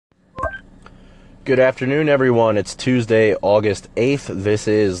Good afternoon, everyone. It's Tuesday, August 8th. This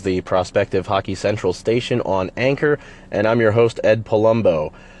is the Prospective Hockey Central station on Anchor, and I'm your host, Ed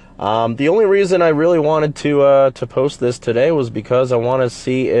Palumbo. The only reason I really wanted to post this today was because I want to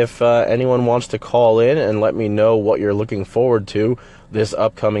see if anyone wants to call in and let me know what you're looking forward to this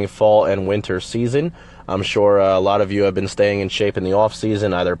upcoming fall and winter season. I'm sure a lot of you have been staying in shape in the off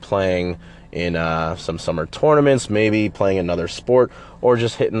season, either playing in some summer tournaments, maybe playing another sport, or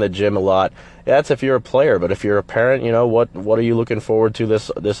just hitting the gym a lot. Yeah, that's if you're a player, but if you're a parent, what are you looking forward to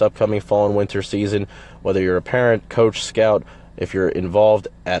this upcoming fall and winter season? Whether you're a parent, coach, scout, if you're involved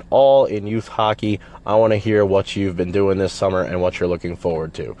at all in youth hockey, I want to hear what you've been doing this summer and what you're looking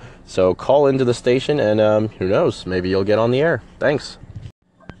forward to. So call into the station, and who knows, maybe you'll get on the air. Thanks.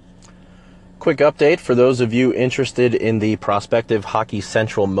 Quick update for those of you interested in the Prospective Hockey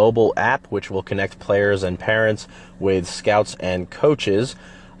Central mobile app, which will connect players and parents with scouts and coaches.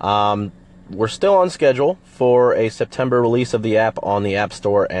 We're still on schedule for a September release of the app on the App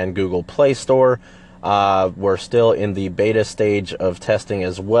Store and Google Play Store. We're still in the beta stage of testing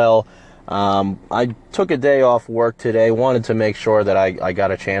as well. I took a day off work today, wanted to make sure that I got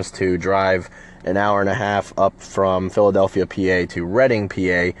a chance to drive an hour and a half up from Philadelphia, PA to Reading,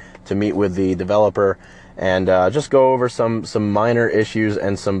 PA to meet with the developer and just go over some minor issues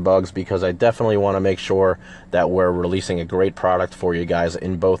and some bugs, because I definitely want to make sure that we're releasing a great product for you guys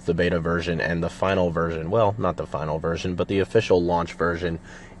in both the beta version and the final version. Well, not the final version, but the official launch version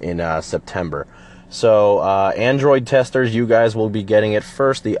in September. So Android testers, you guys will be getting it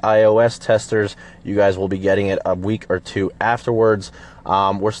first. The iOS testers, you guys will be getting it a week or two afterwards.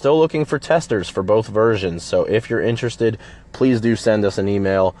 We're still looking for testers for both versions, so if you're interested, please do send us an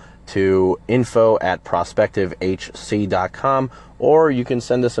email to info@prospectivehc.com, or you can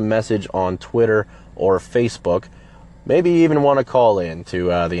send us a message on Twitter or Facebook. Maybe you even want to call in to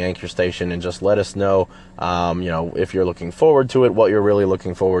the Anchor station and just let us know, if you're looking forward to it, what you're really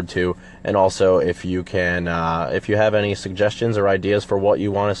looking forward to, and also if you can, if you have any suggestions or ideas for what you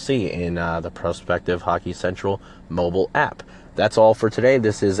want to see in the Prospective Hockey Central mobile app. That's all for today.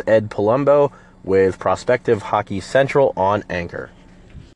 This is Ed Palumbo with Prospective Hockey Central on Anchor.